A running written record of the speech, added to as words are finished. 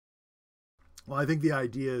Well, I think the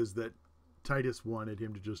idea is that Titus wanted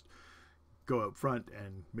him to just go out front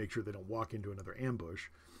and make sure they don't walk into another ambush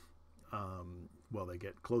while they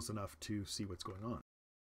get close enough to see what's going on.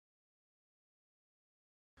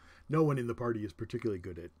 No one in the party is particularly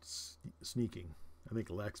good at sneaking. I think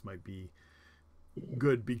Lex might be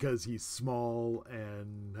good because he's small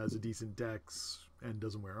and has a decent dex and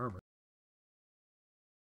doesn't wear armor.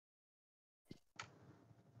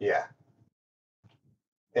 Yeah.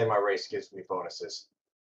 And my race gives me bonuses.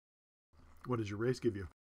 What does your race give you?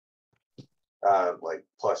 Like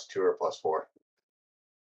 +2 or +4.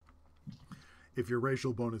 If your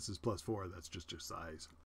racial bonus is +4, that's just your size.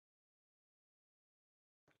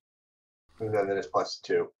 And then it's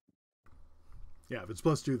 +2. Yeah, if it's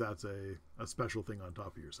 +2, that's a special thing on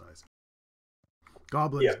top of your size.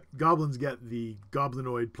 Goblins get the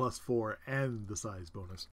goblinoid +4 and the size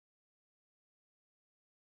bonus.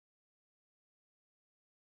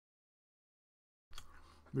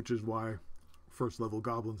 Which is why first level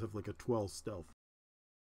goblins have like a 12 stealth.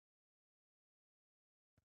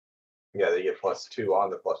 Yeah, they get +2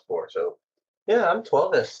 on the +4. So, yeah, I'm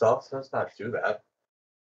 12 at stuff, so that's not too bad.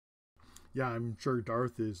 Yeah, I'm sure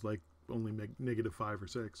Darth is like only -5 or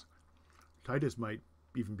 6. Titus might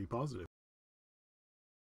even be positive.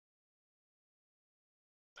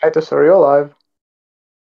 Titus, are you alive?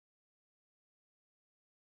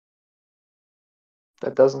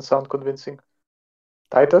 That doesn't sound convincing.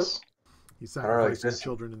 Titus? He's sacrificing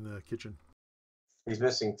children in the kitchen. He's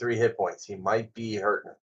missing 3 hit points. He might be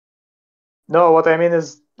hurting. No, what I mean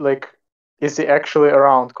is, like, is he actually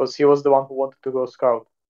around? Because he was the one who wanted to go scout.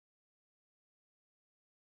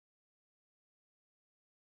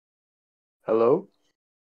 Hello?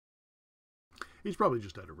 He's probably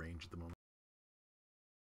just out of range at the moment.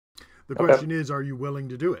 The question is, are you willing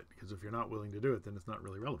to do it? Because if you're not willing to do it, then it's not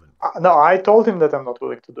really relevant. No, I told him that I'm not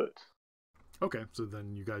willing to do it. Okay, so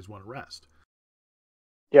then you guys want to rest.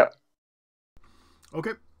 Yeah.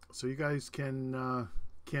 Okay, so you guys can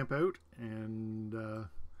camp out and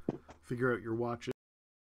figure out your watches.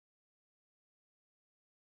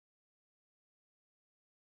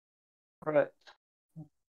 All right.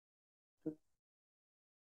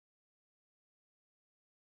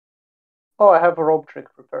 Oh, I have a rope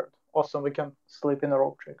trick prepared. Awesome, we can sleep in a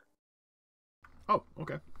rope trick. Oh,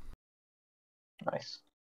 okay. Nice.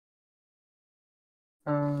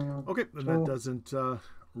 Okay, then that doesn't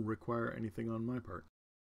require anything on my part.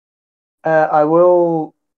 I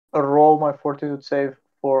will roll my fortitude save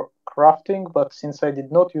for crafting, but since I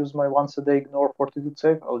did not use my once a day ignore fortitude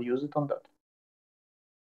save, I'll use it on that.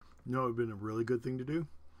 No, it would have been a really good thing to do.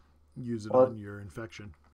 Use it on your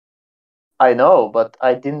infection. I know, but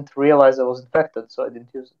I didn't realize I was infected, so I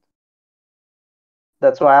didn't use it.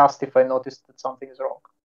 That's why I asked if I noticed that something is wrong.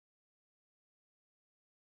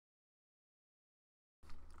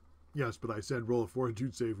 Yes, but I said roll a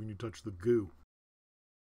fortitude save when you touch the goo.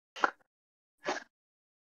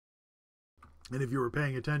 And if you were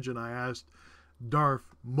paying attention, I asked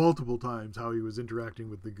Darth multiple times how he was interacting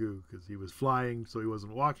with the goo, because he was flying, so he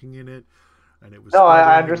wasn't walking in it, and it was. No,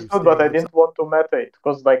 I understood, but I didn't want to meta it,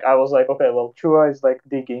 because like I was like, okay, well, Chua is like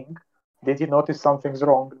digging. Did he notice something's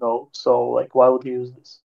wrong? No. So like, why would he use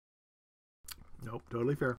this? Nope,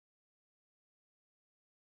 totally fair.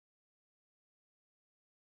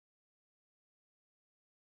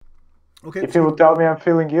 Okay. If he would tell me I'm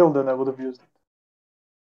feeling ill, then I would have used it.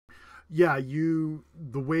 Yeah,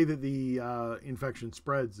 the way that the infection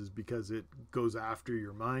spreads is because it goes after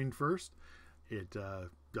your mind first. It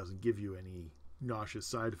doesn't give you any nauseous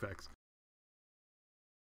side effects.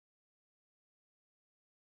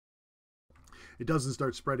 It doesn't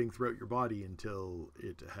start spreading throughout your body until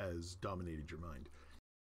it has dominated your mind.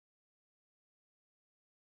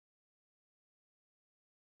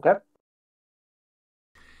 Okay.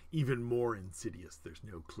 Even more insidious. There's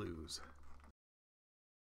no clues.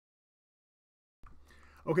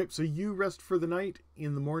 Okay, so you rest for the night.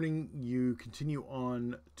 In the morning, you continue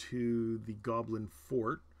on to the Goblin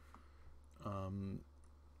Fort.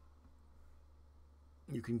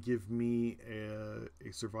 You can give me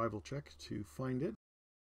a survival check to find it.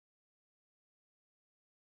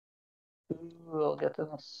 We'll get an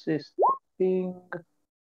assist.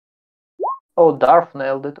 Oh, Darth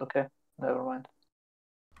nailed it. Okay, never mind.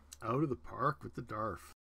 Out of the park with the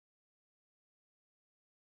Darth.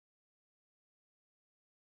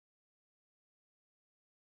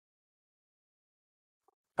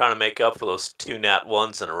 Trying to make up for those 2 nat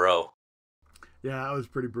 1s in a row. Yeah, that was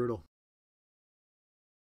pretty brutal.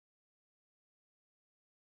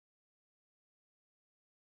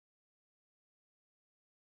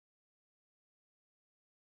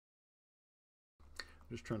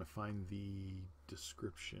 Just trying to find the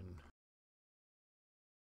description.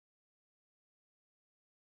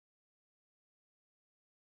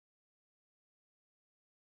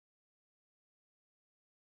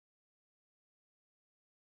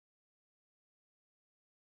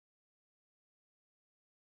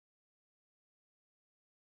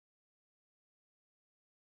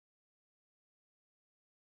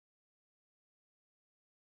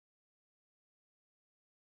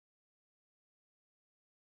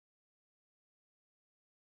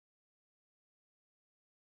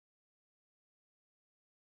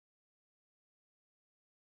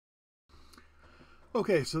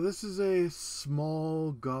 Okay, so this is a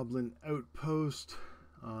small goblin outpost,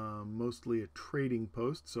 mostly a trading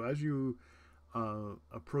post. So as you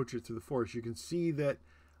approach it through the forest, you can see that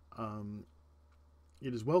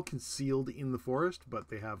it is well concealed in the forest, but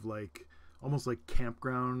they have like almost like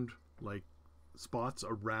campground like spots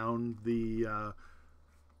around the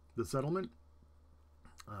settlement.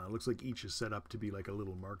 Looks like each is set up to be like a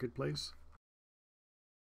little marketplace.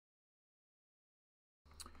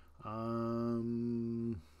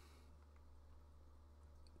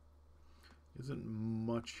 Isn't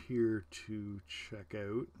much here to check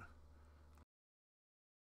out.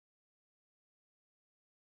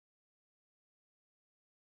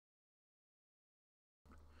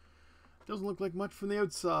 Doesn't look like much from the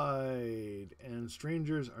outside, and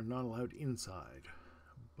strangers are not allowed inside.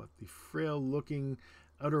 But the frail-looking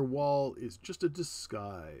outer wall is just a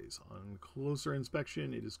disguise. On closer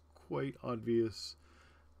inspection, it is quite obvious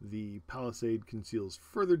the palisade conceals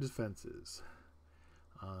further defenses.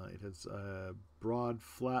 It has a broad,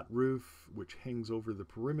 flat roof which hangs over the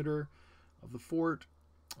perimeter of the fort,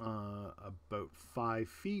 about 5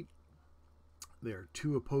 feet. There are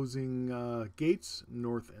 2 opposing gates,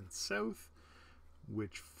 north and south,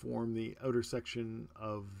 which form the outer section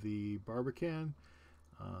of the Barbican,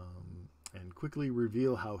 and quickly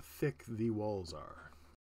reveal how thick the walls are.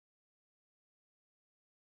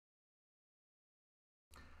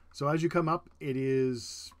 So as you come up, it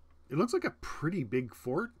looks like a pretty big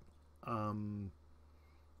fort,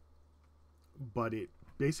 but it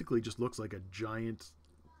basically just looks like a giant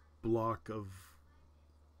block of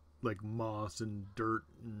like moss and dirt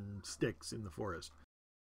and sticks in the forest.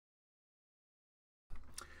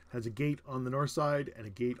 Has a gate on the north side and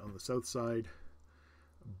a gate on the south side,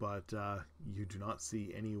 but you do not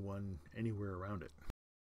see anyone anywhere around it.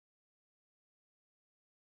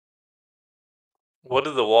 What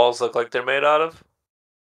do the walls look like they're made out of?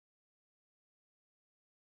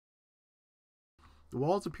 The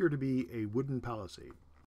walls appear to be a wooden palisade.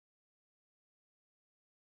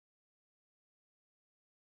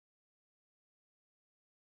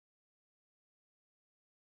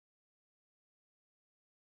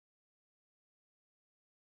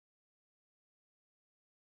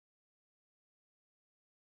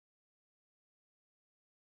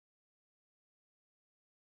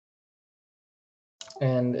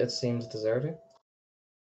 And it seems deserted.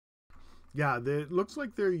 Yeah, it looks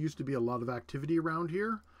like there used to be a lot of activity around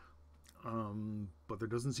here, but there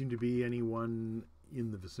doesn't seem to be anyone in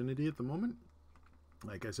the vicinity at the moment.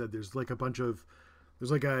 Like I said, there's like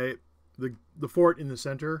the fort in the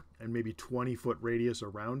center, and maybe 20-foot radius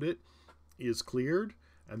around it is cleared,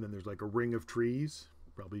 and then there's like a ring of trees,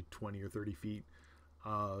 probably 20 or 30 feet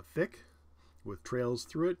thick, with trails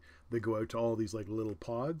through it. They go out to all these like little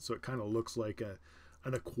pods, so it kind of looks like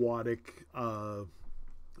an aquatic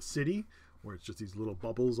city where it's just these little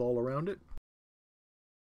bubbles all around it.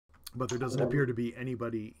 But there doesn't appear to be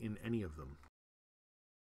anybody in any of them.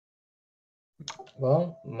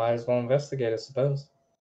 Well, might as well investigate, I suppose.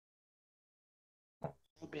 I'll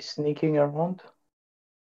be sneaking around.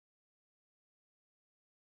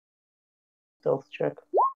 Stealth check.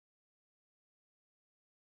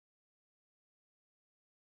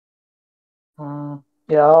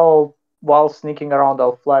 Yeah, while sneaking around,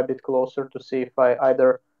 I'll fly a bit closer to see if I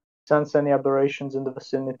either sense any aberrations in the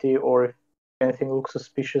vicinity or if anything looks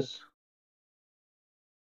suspicious.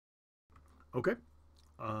 Okay.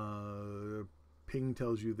 Ping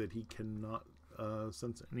tells you that he cannot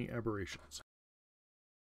sense any aberrations.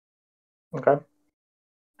 Okay.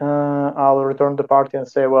 I'll return the party and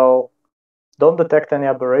say, well, don't detect any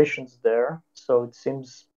aberrations there. So it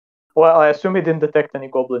seems... Well, I assume he didn't detect any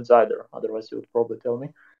goblins either. Otherwise, he would probably tell me.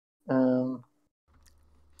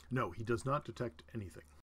 No, he does not detect anything.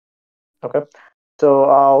 Okay. So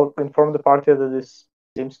I'll inform the party that this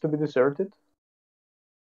seems to be deserted.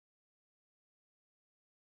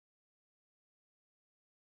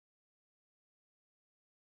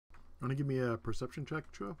 Want to give me a perception check,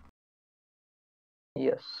 Chua?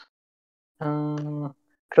 Yes.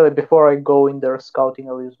 Actually, before I go in there scouting,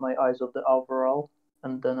 I'll use my Eyes of the Overall,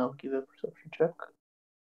 and then I'll give a perception check.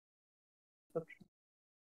 Perception.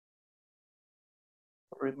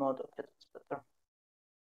 Remote, okay, that's better.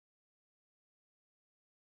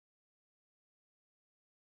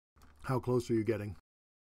 How close are you getting?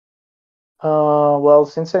 Well,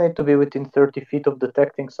 since I need to be within 30 feet of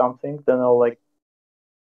detecting something, then I'll like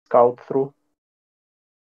scout through.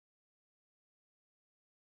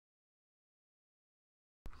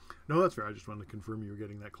 No, that's fair. I just wanted to confirm you were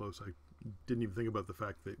getting that close. I didn't even think about the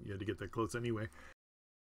fact that you had to get that close anyway.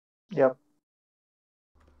 Yep.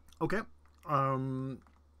 Okay.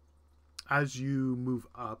 As you move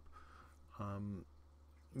up,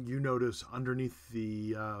 you notice underneath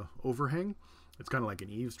the overhang, it's kind of like an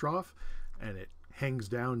eaves trough, and it hangs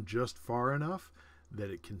down just far enough that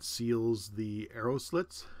it conceals the arrow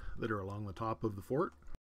slits that are along the top of the fort.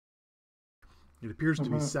 It appears to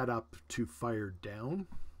be set up to fire down.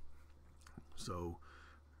 So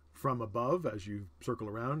from above, as you circle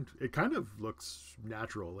around, it kind of looks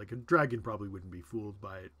natural. Like a dragon probably wouldn't be fooled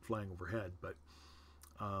by it flying overhead, but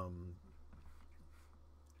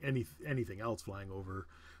anything else flying over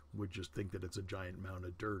would just think that it's a giant mound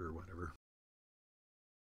of dirt or whatever.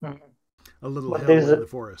 A little hill in the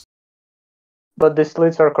forest. But the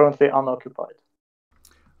slits are currently unoccupied.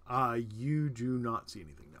 You do not see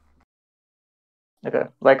anything now. Okay,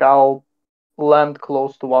 like I'll land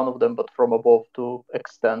close to one of them, but from above to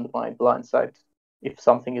extend my blind sight if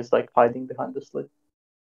something is like hiding behind the slit.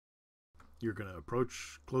 You're gonna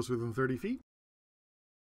approach closer than 30 feet?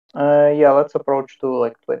 Yeah, let's approach to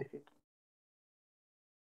like 20 feet.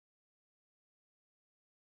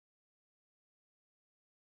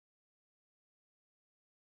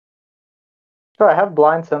 So I have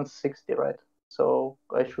blind sense 60, right? So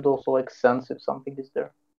I should also like sense if something is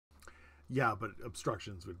there. Yeah, but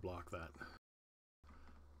obstructions would block that.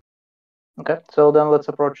 Okay, so then let's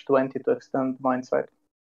approach 20 to extend mind sight.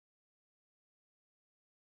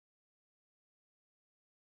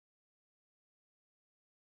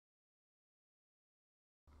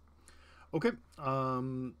 Okay.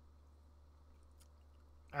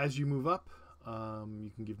 As you move up,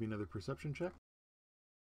 you can give me another perception check.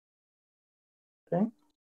 Okay.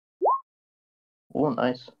 Oh,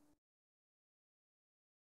 nice.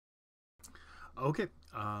 Okay.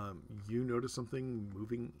 You notice something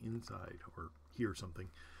moving inside, or hear something.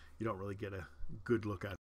 You don't really get a good look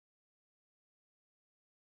at it.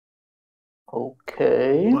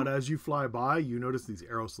 Okay. But as you fly by, you notice these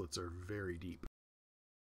arrow slits are very deep.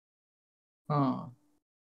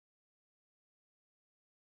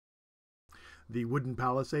 The wooden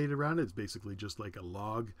palisade around it is basically just like a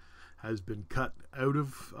log has been cut out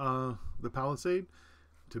of the palisade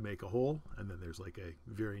to make a hole, and then there's like a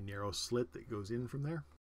very narrow slit that goes in from there.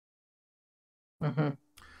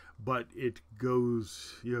 But it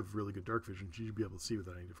goes, you have really good dark vision, you should be able to see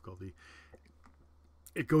without any difficulty.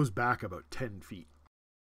 It goes back about 10 feet.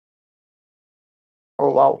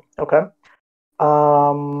 Oh, wow. Okay.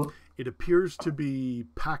 It appears to be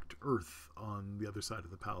packed earth on the other side of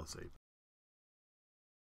the palisade.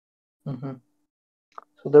 So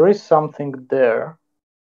there is something there.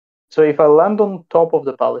 So if I land on top of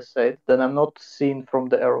the palisade, then I'm not seen from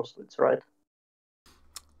the arrow slits, right?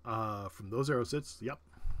 From those arrow slits, yep.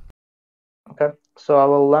 Okay, so I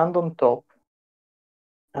will land on top,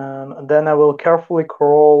 and then I will carefully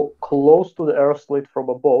crawl close to the arrow slit from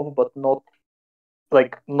above, but not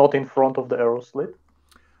in front of the arrow slit.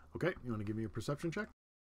 Okay, you want to give me a perception check?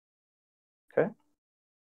 Okay.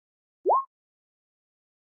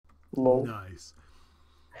 Low. Nice.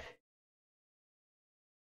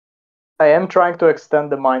 I am trying to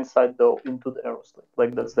extend the mind sight though into the arrow slit.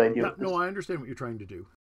 Like that's the idea. Yeah, no, I understand what you're trying to do.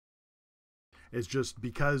 It's just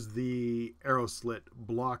because the arrow slit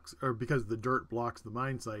blocks, or because the dirt blocks the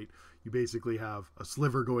mine site, you basically have a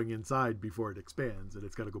sliver going inside before it expands, and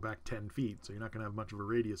it's got to go back 10 feet, so you're not going to have much of a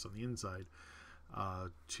radius on the inside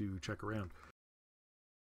to check around.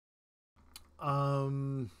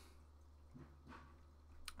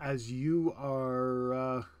 As you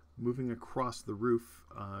are moving across the roof,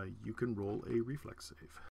 you can roll a reflex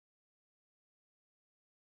save.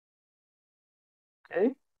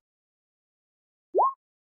 Okay.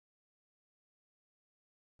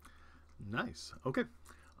 Nice. Okay.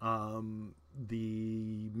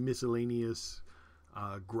 The miscellaneous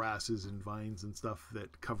grasses and vines and stuff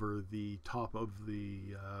that cover the top of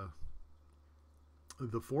the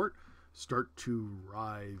fort start to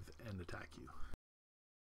writhe and attack you.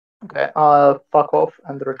 Okay. Fuck off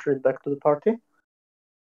and retreat back to the party.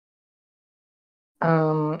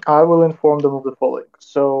 I will inform them of the following.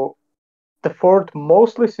 So The fort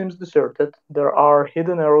mostly seems deserted. There are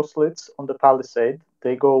hidden arrow slits on the palisade.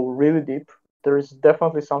 They go really deep. There is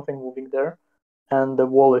definitely something moving there, and the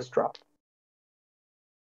wall is trapped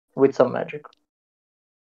with some magic.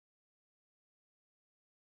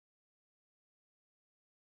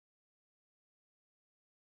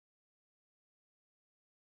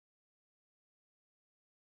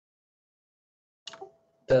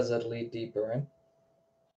 Does it lead deeper in?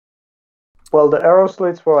 Well, the arrow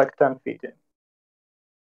slits were like 10 feet in.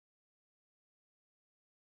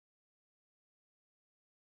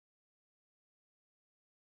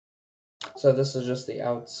 So this is just the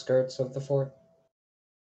outskirts of the fort?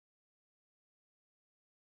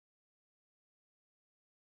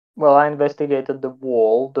 Well, I investigated the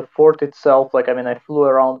wall. The fort itself, I flew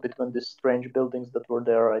around between these strange buildings that were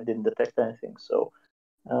there. I didn't detect anything, so.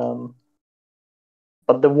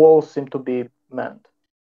 But the walls seem to be manned.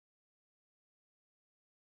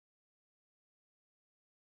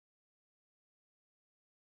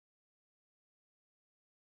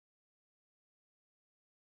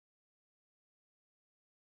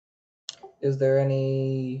 Is there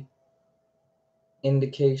any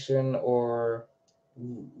indication or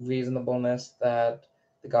reasonableness that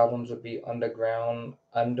the goblins would be underground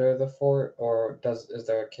under the fort, or is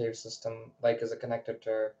there a cave system? Like, is it connected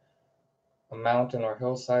to a mountain or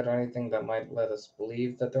hillside or anything that might let us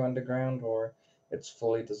believe that they're underground, or it's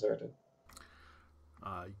fully deserted?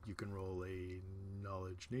 You can roll a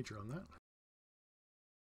knowledge nature on that.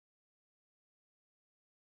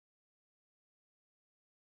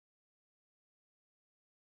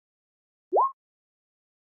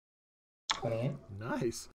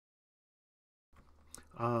 Nice.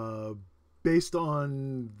 Based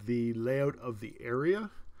on the layout of the area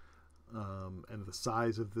and the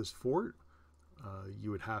size of this fort, you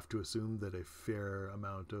would have to assume that a fair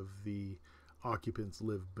amount of the occupants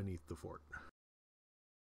live beneath the fort,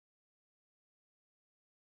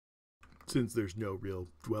 since there's no real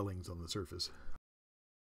dwellings on the surface.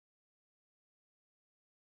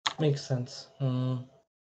 Makes sense.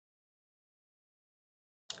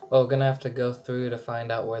 Well, we're gonna have to go through to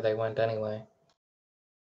find out where they went anyway.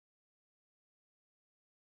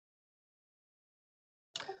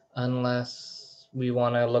 Unless we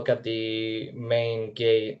want to look at the main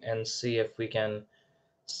gate and see if we can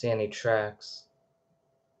see any tracks.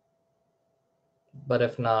 But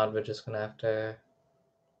if not, we're just gonna have to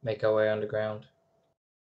make our way underground.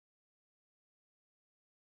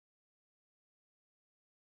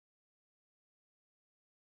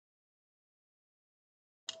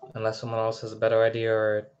 Unless someone else has a better idea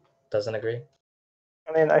or doesn't agree.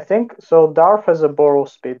 I mean, I think so. Darth has a burrow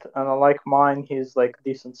speed, and unlike mine, he's like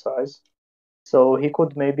decent size, so he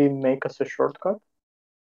could maybe make us a shortcut.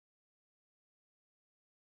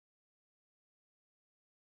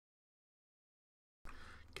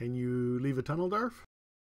 Can you leave a tunnel, Darf?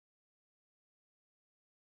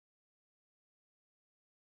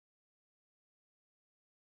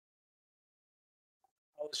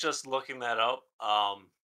 I was just looking that up.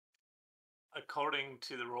 According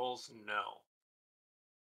to the rules, no.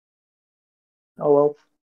 Oh well.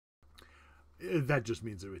 That just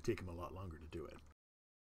means it would take him a lot longer to do it.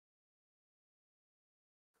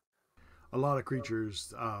 A lot of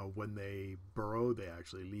creatures, when they burrow, they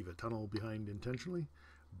actually leave a tunnel behind intentionally.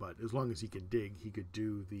 But as long as he can dig, he could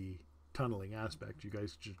do the tunneling aspect. You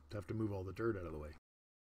guys just have to move all the dirt out of the way.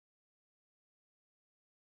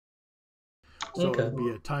 So Okay. it would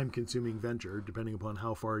be a time-consuming venture, depending upon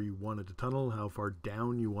how far you wanted to tunnel, how far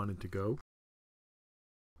down you wanted to go.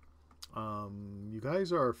 You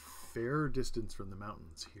guys are a fair distance from the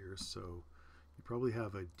mountains here, so you probably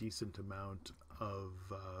have a decent amount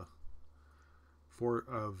of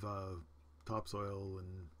topsoil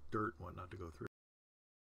and dirt and whatnot to go through.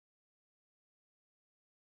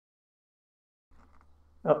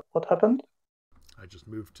 What happened? I just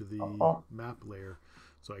moved to the map layer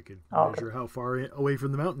so I could measure how far away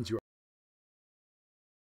from the mountains you are.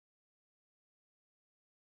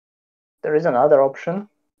 There is another option.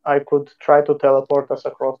 I could try to teleport us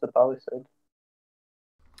across the palisade.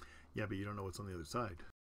 Yeah, but you don't know what's on the other side.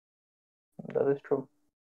 That is true.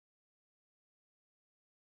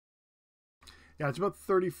 Yeah, it's about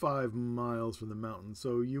 35 miles from the mountain,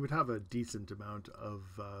 so you would have a decent amount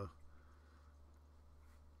of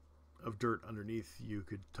dirt underneath you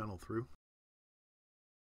could tunnel through.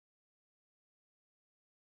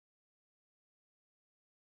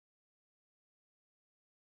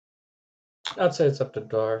 I'd say it's up to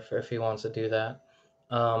Dorf if he wants to do that.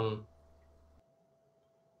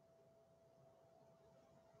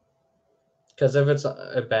 Because if it's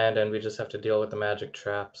abandoned, we just have to deal with the magic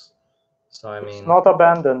traps. So I It's mean, not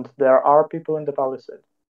abandoned. There are people in the palisade.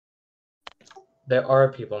 there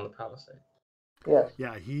are people in the palisade. Yes.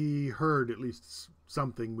 Yeah, he heard at least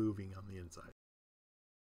something moving on the inside.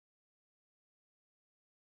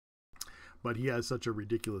 But he has such a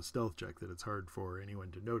ridiculous stealth check that it's hard for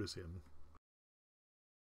anyone to notice him.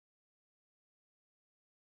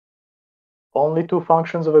 Only two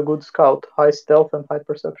functions of a good scout: high stealth and high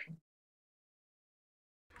perception.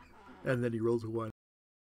 And then he rolls a 1.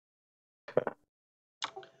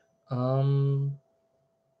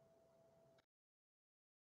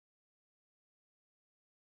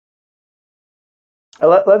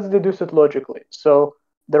 Let's deduce it logically. So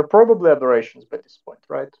they're probably aberrations by this point,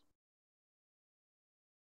 right?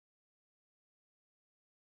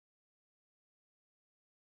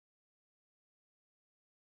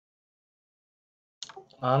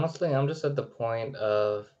 Honestly, I'm just at the point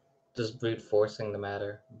of just brute forcing the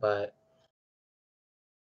matter, but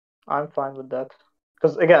I'm fine with that.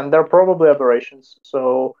 Because again, they're probably aberrations.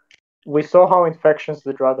 So we saw how infectious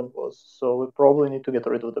the dragon was. So we probably need to get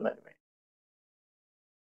rid of them anyway.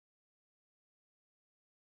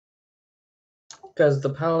 because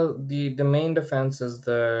the main defense is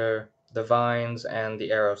the vines and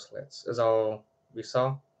the arrow slits is all we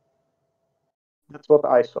saw. That's what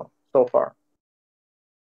I saw so far.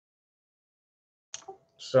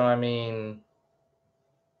 So I mean,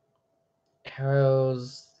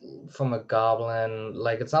 arrows from a goblin,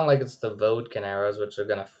 like it's not like it's the Vodkin arrows which are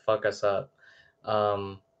gonna fuck us up.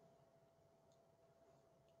 I'm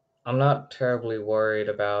not terribly worried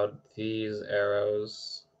about these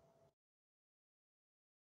arrows.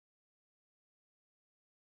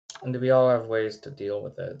 And we all have ways to deal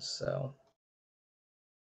with it, so.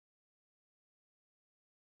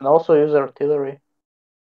 And also use artillery.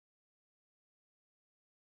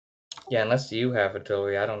 Yeah, unless you have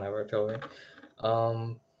artillery, I don't have artillery.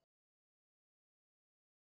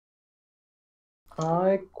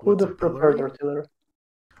 I could What's have prepared artillery? artillery.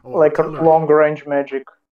 Oh, Like artillery. long range magic.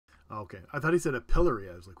 Okay. I thought he said a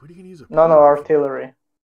pillory. I was like, what are you going to use a No, pillory for? artillery.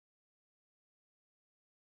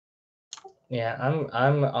 Yeah,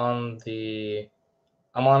 I'm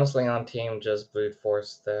honestly on team just brute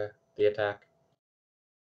force the attack.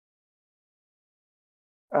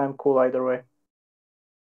 I'm cool either way.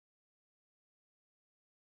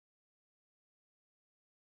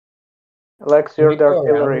 Lex, Can you're we the go around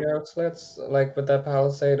artillery. the arrow slits like with that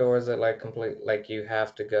palisade, or is it like complete like you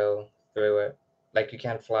have to go through it? Like you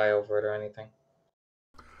can't fly over it or anything?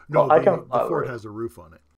 No, I can the fly fort over it. has a roof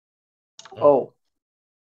on it. Oh.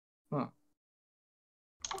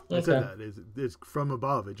 I said Okay. that. It's from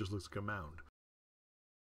above, it just looks like a mound.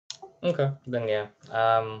 Okay, then yeah.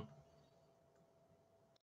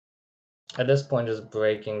 At this point, just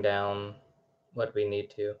breaking down what we need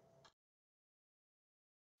to.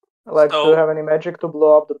 Lex, do you have any magic to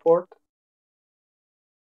blow up the port?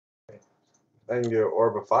 And your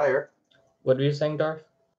orb of fire. What were you saying, Darth?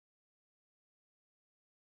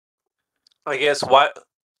 I guess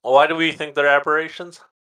why do we think they're aberrations?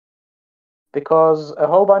 Because a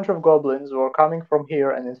whole bunch of goblins were coming from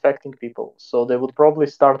here and infecting people, so they would probably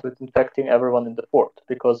start with infecting everyone in the fort,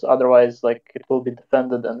 because otherwise, like, it will be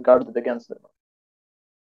defended and guarded against them.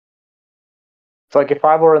 It's like if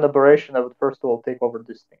I were an aberration, I would first of all take over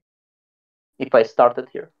this thing. If I started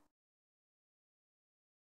here.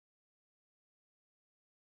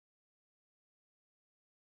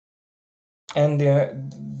 And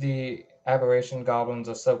the aberration goblins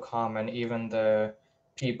are so common, even the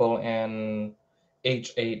people in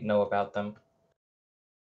H8 know about them.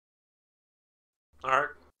 Alright.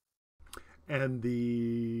 And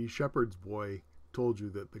the shepherd's boy told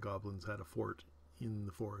you that the goblins had a fort in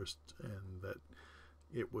the forest and that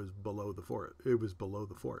it was below the fort. It was below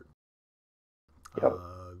the fort. Yep.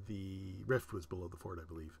 The rift was below the fort, I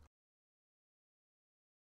believe.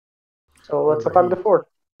 So let's attack the fort.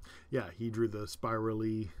 Yeah, he drew the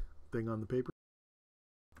spirally thing on the paper,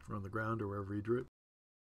 or on the ground, or wherever he drew it.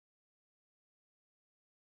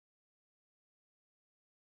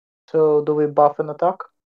 So do we buff an attack?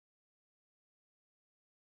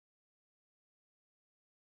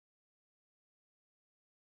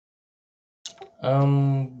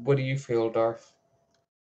 What do you feel, Darth?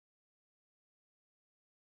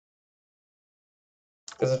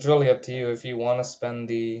 Because it's really up to you if you want to spend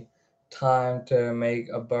the time to make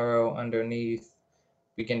a burrow underneath.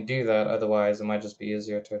 We can do that. Otherwise, it might just be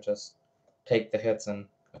easier to just take the hits and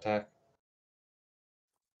attack.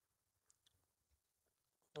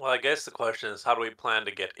 Well, I guess the question is, how do we plan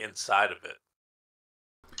to get inside of it?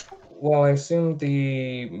 Well, I assume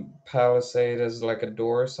the palisade is like a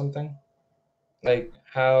door or something. Like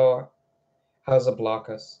how does it block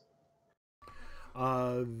us?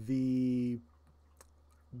 The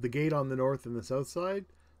gate on the north and the south side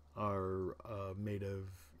are made of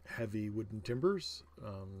heavy wooden timbers.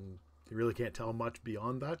 You really can't tell much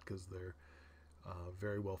beyond that because they're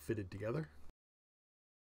very well fitted together.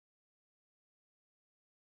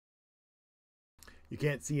 You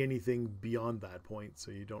can't see anything beyond that point,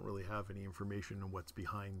 so you don't really have any information on what's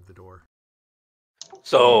behind the door.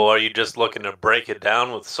 So, are you just looking to break it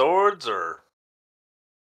down with swords, or?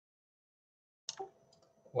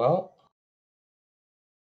 Well,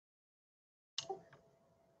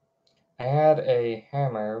 I had a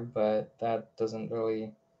hammer, but that doesn't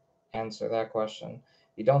really answer that question.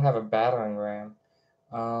 You don't have a battering ram.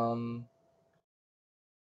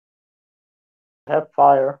 Have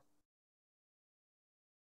fire.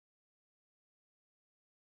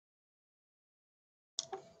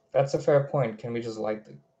 That's a fair point. Can we just light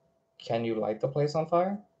the? Can you light the place on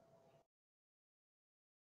fire?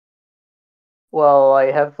 Well,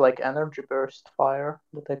 I have like energy burst fire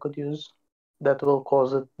that I could use. That will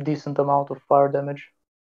cause a decent amount of fire damage.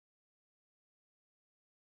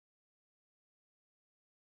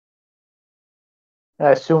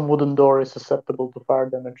 I assume wooden door is susceptible to fire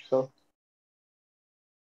damage, so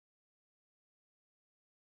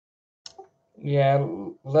Yeah,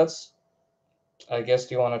 let's. I guess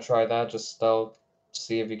you want to try that. Just stealth,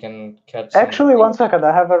 see if you can catch some. actually, 1 second,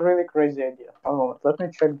 I have a really crazy idea. One moment, let me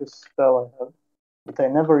check this spell I have that I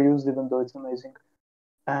never used, even though it's amazing.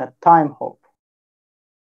 Time hop.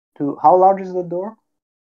 How large is the door?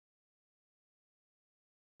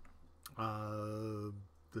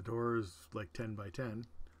 The door is like 10 by 10.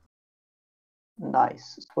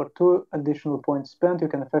 Nice. For 2 additional points spent, you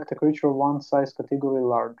can affect a creature one size category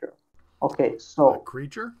larger. Okay, A so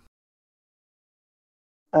creature?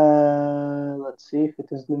 let's see if it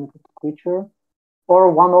is limited to creature or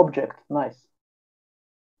one object. Nice.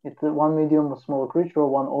 It's one medium or small creature or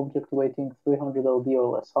one object weighing 300 LD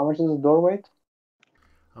or less. How much does the door weight?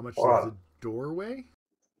 How much Hold does on. the doorway?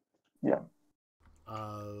 Yeah.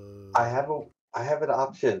 I have an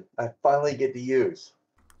option I finally get to use.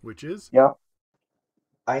 Which is? Yeah.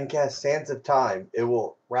 I can cast Sands of Time. It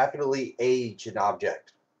will rapidly age an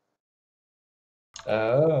object.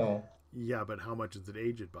 Oh. Yeah, but how much does it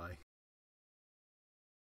age it by?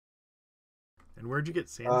 And where'd you get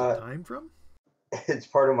Sands of Time from? It's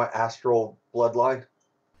part of my astral bloodline.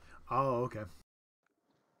 Oh, okay.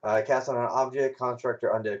 Cast on an object, construct, or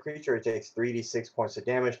undead creature. It takes 3d6 points of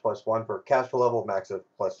damage plus 1 per caster level, max of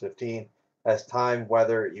plus 15. As time,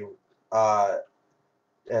 weather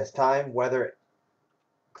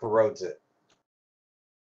corrodes it.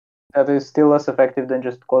 That is still less effective than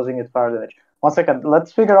just causing it fire damage. 1 second,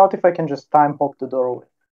 let's figure out if I can just time hop the doorway.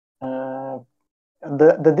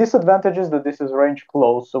 The disadvantage is that this is range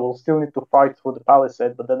close, so we'll still need to fight through the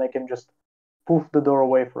palisade, but then I can just poof the door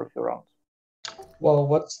away for a few rounds. Well,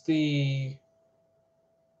 what's the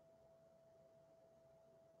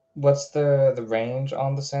range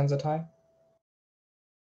on the Sands of Time?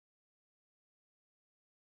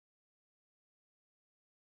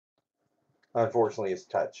 Unfortunately, it's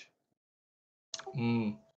touch.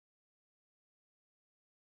 Hmm.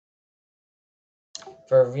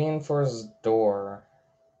 For a reinforced door,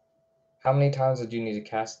 how many times did you need to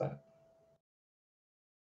cast that?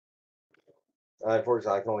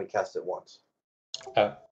 Unfortunately, I can only cast it once.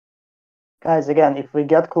 Oh. Guys, again, if we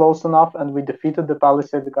get close enough and we defeated the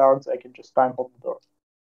palisade guards, I can just time hop the door.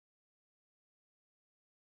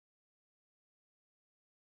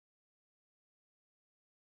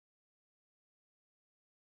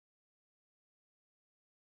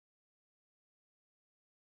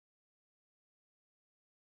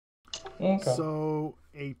 Okay. So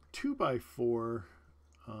a 2x4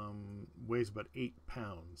 weighs about 8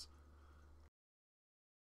 pounds.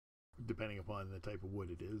 Depending upon the type of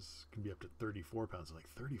wood it is, can be up to 34 pounds. Like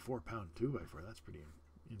 34-pound 2x4, that's pretty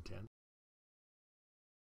intense.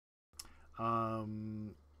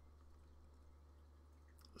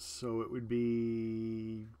 So it would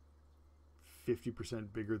be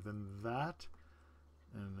 50% bigger than that,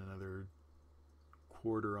 and another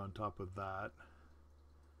quarter on top of that.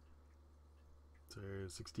 So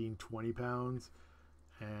 16, 20 pounds,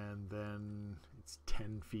 and then it's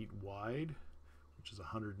 10 feet wide, which is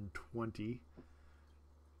 120,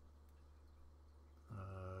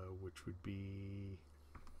 which would be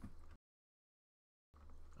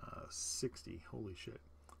 60. Holy shit.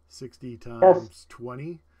 60 times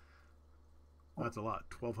 20. That's a lot.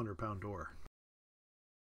 1,200-pound door.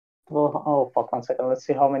 Well, oh, fuck, 1 second. Let's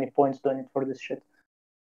see how many points do I need for this shit.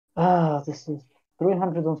 This is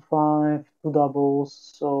 305, 2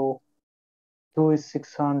 doubles, so 2 is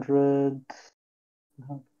 600.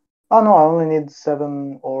 Oh no, I only need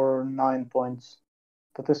 7 or 9 points.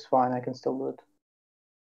 That is fine, I can still do it.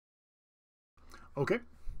 Okay,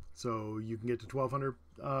 so you can get to 1,200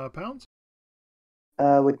 pounds?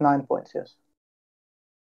 With 9 points, yes.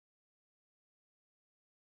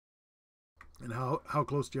 And how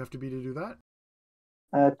close do you have to be to do that?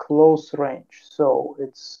 Close range. So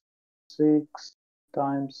it's 6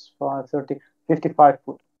 times 5, 30, 55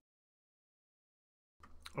 foot.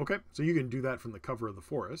 Okay, so you can do that from the cover of the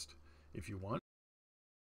forest if you want.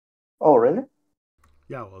 Oh, really?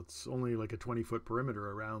 Yeah, well, it's only like a 20-foot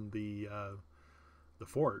perimeter around the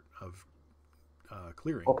fort of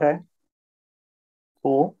clearing. Okay.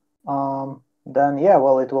 Cool. Then yeah,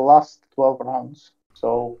 well, it will last 12 rounds.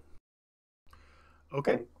 So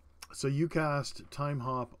Okay, so you cast Time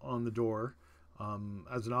Hop on the door.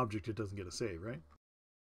 As an object, it doesn't get a save, right?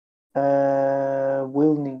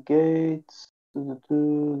 will negate. I don't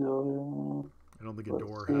think a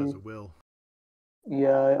door has a will.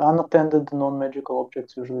 Yeah, unattended non-magical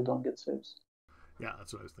objects usually don't get saves. Yeah,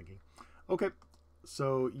 that's what I was thinking. Okay,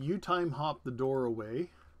 so you Time Hop the door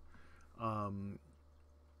away.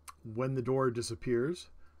 When the door disappears,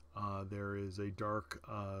 there is a dark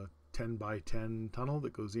 10 by 10 tunnel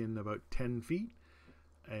that goes in about 10 feet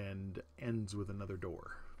and ends with another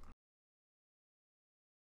door.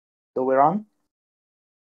 So we're on?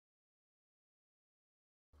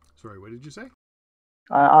 Sorry, what did you say?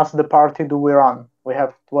 I asked the party, do we run? We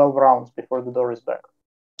have 12 rounds before the door is back.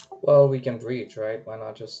 Well, we can breach, right? Why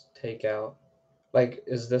not just take out? Like,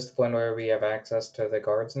 is this the point where we have access to the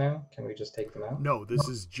guards now? Can we just take them out? No, this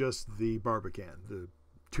is just the Barbican, the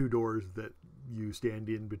 2 doors that you stand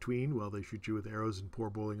in between while they shoot you with arrows and pour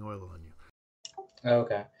boiling oil on you.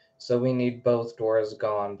 Okay, so we need both doors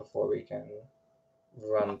gone before we can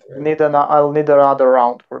run through. I'll need another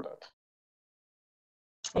round for that.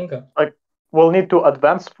 Okay. Like, we'll need to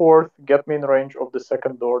advance forth, get me in range of the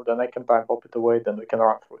second door, then I can time hop it away, then we can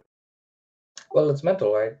run through it. Well, it's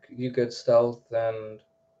mental, like you could stealth and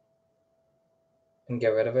get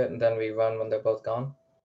rid of it, and then we run when they're both gone.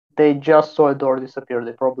 They just saw a door disappear.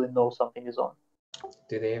 They probably know something is on.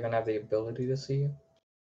 Do they even have the ability to see you?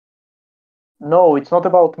 No, it's not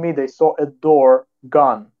about me. They saw a door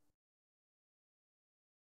gone.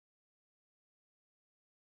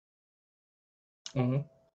 Mm-hmm.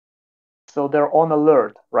 So they're on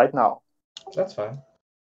alert right now. That's fine.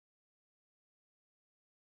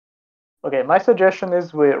 Okay, my suggestion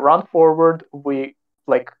is we run forward, we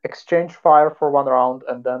exchange fire for 1 round,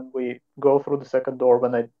 and then we go through the second door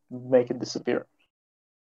when I make it disappear.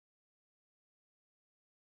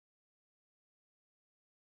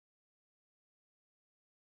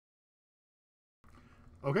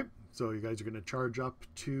 Okay, so you guys are going to charge up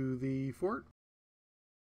to the fort?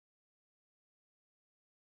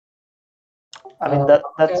 I mean,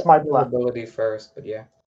 that's my plan. Invisibility first, but yeah.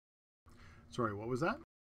 Sorry, what was that?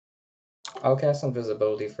 I'll cast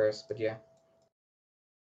invisibility first, but yeah.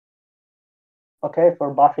 Okay,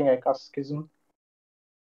 for buffing, I cast Schism.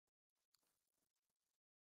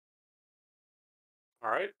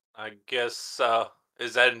 Alright, I guess,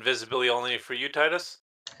 is that invisibility only for you, Titus?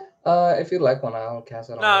 If you'd like one, I'll cast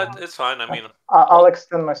it on. No, it's fine. I mean, I'll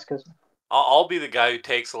extend my Schism. I'll be the guy who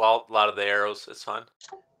takes a lot of the arrows. It's fine.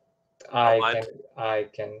 I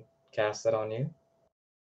can cast it on you.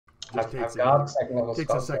 I've got second level takes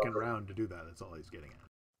a spells. second round to do that. That's all he's getting at.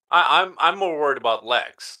 I'm more worried about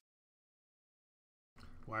Lex.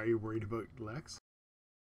 Why are you worried about Lex?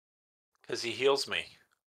 Because he heals me.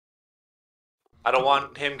 I don't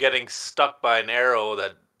want him getting stuck by an arrow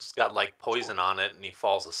that's got like poison on it and he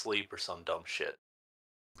falls asleep or some dumb shit.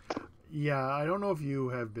 Yeah, I don't know if you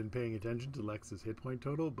have been paying attention to Lex's hit point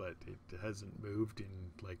total, but it hasn't moved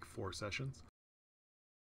in like 4 sessions.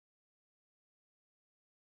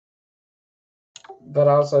 But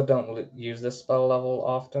I also don't use this spell level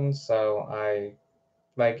often, so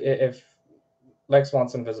if Lex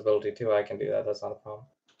wants invisibility too, I can do that. That's not a problem.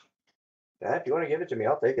 Yeah, if you want to give it to me,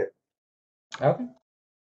 I'll take it. Okay.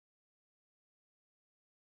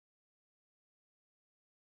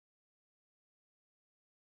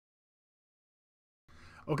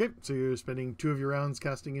 Okay, so you're spending 2 of your rounds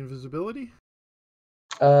casting invisibility?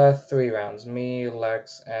 3 rounds. Me,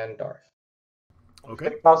 Lex, and Darth. Okay. I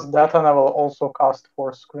cast that, and I will also cast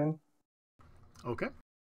Force Screen. Okay.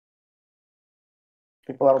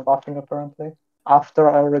 People are buffing apparently. After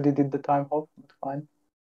I already did the time hop, but fine.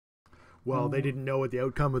 Well, they didn't know what the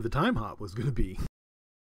outcome of the time hop was going to be.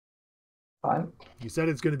 Fine. You said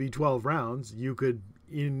it's going to be 12 rounds. You could,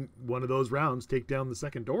 in one of those rounds, take down the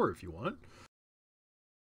second door if you want.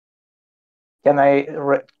 Can I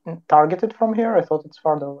target it from here? I thought it's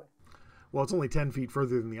farther away. Well, it's only 10 feet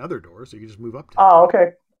further than the other door, so you can just move up 10 Ah, feet.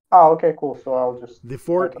 okay. Ah, okay, cool. So I'll just. The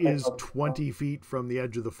fort I is thought- 20 feet from the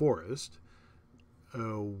edge of the forest,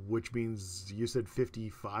 which means you said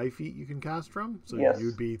 55 feet you can cast from. So Yes.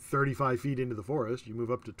 you'd be 35 feet into the forest. You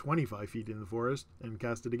move up to 25 feet in the forest and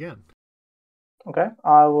cast it again. Okay,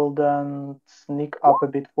 I will then sneak up a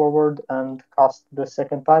bit forward and cast the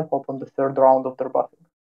second time, open the third round of their buffing.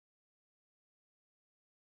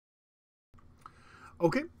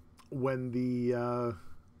 Okay, when the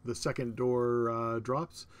second door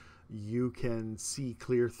drops, you can see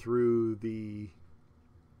clear through the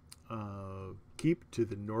keep to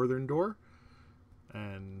the northern door,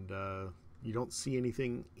 and you don't see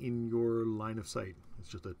anything in your line of sight. It's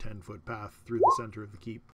just a 10-foot path through the center of the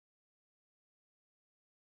keep.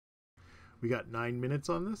 We got 9 minutes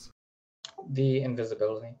on this. The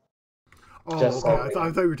invisibility. Oh, Just okay. so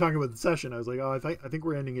I thought you were talking about the session. I was like, oh, I think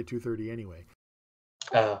we're ending at 2:30 anyway.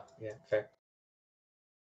 Yeah, fair.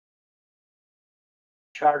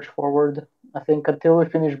 Charge forward. I think until we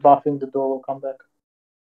finish buffing, the door will come back.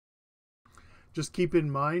 Just keep in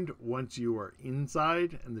mind, once you are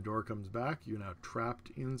inside and the door comes back, you're now trapped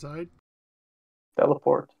inside.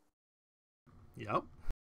 Teleport. Yep.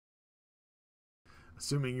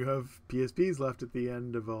 Assuming you have PSPs left at the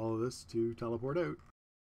end of all of this to teleport out.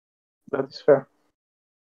 That is fair.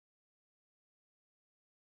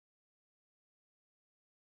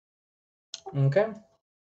 Okay.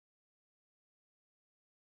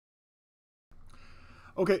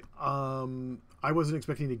 Okay, I wasn't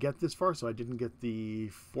expecting to get this far, so I didn't get the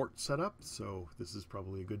fort set up, so this is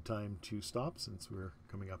probably a good time to stop since we're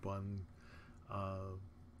coming up on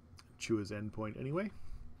Chua's endpoint anyway.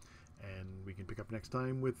 And we can pick up next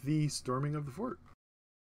time with the storming of the fort.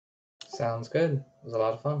 Sounds good. It was a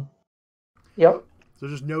lot of fun. Yep. So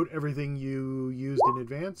just note everything you used in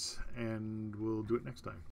advance, and we'll do it next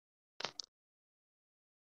time.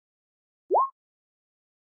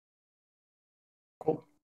 Cool.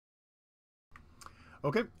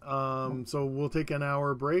 Okay, so we'll take an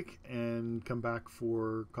hour break and come back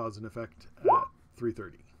for cause and effect at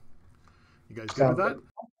 3:30. You guys good with that?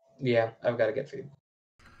 Yeah, I've got to get food.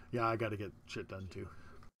 Yeah, I got to get shit done too.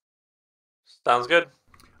 Sounds good.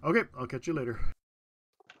 Okay, I'll catch you later.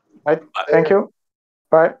 Right. Thank you.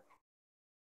 Bye.